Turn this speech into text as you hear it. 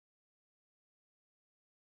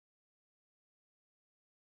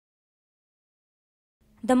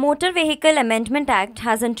The Motor Vehicle Amendment Act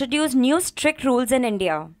has introduced new strict rules in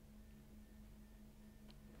India.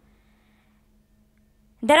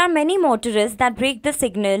 There are many motorists that break the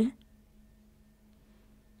signal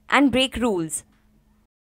and break rules.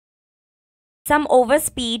 Some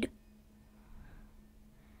overspeed,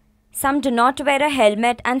 some do not wear a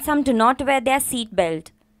helmet, and some do not wear their seat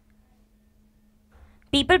belt.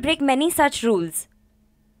 People break many such rules.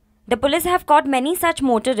 The police have caught many such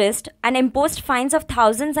motorists and imposed fines of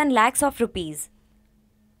thousands and lakhs of rupees.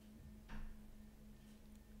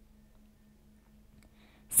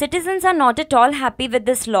 Citizens are not at all happy with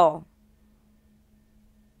this law.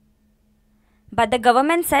 But the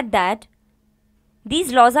government said that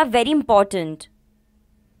these laws are very important.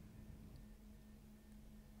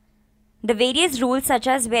 The various rules such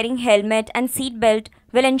as wearing helmet and seat belt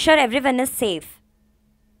will ensure everyone is safe.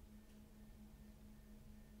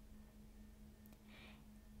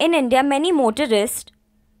 In India, many motorists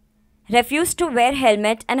refuse to wear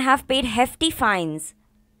helmet and have paid hefty fines.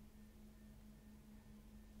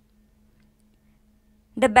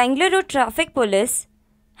 The Bengaluru traffic police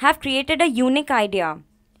have created a unique idea.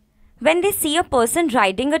 When they see a person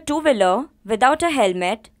riding a two-wheeler without a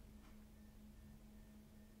helmet,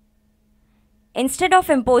 instead of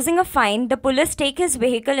imposing a fine, the police take his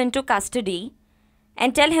vehicle into custody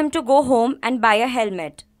and tell him to go home and buy a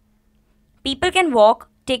helmet. People can walk,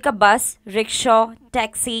 take a bus, rickshaw,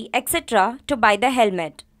 taxi, etc. to buy the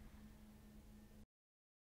helmet.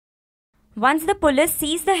 Once the police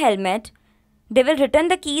sees the helmet, they will return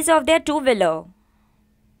the keys of their two-wheeler.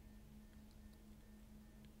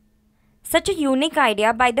 Such a unique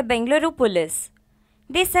idea by the Bengaluru police.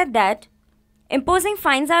 They said that imposing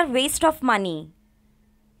fines are waste of money.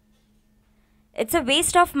 It's a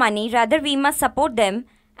waste of money, rather we must support them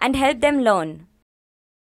and help them learn.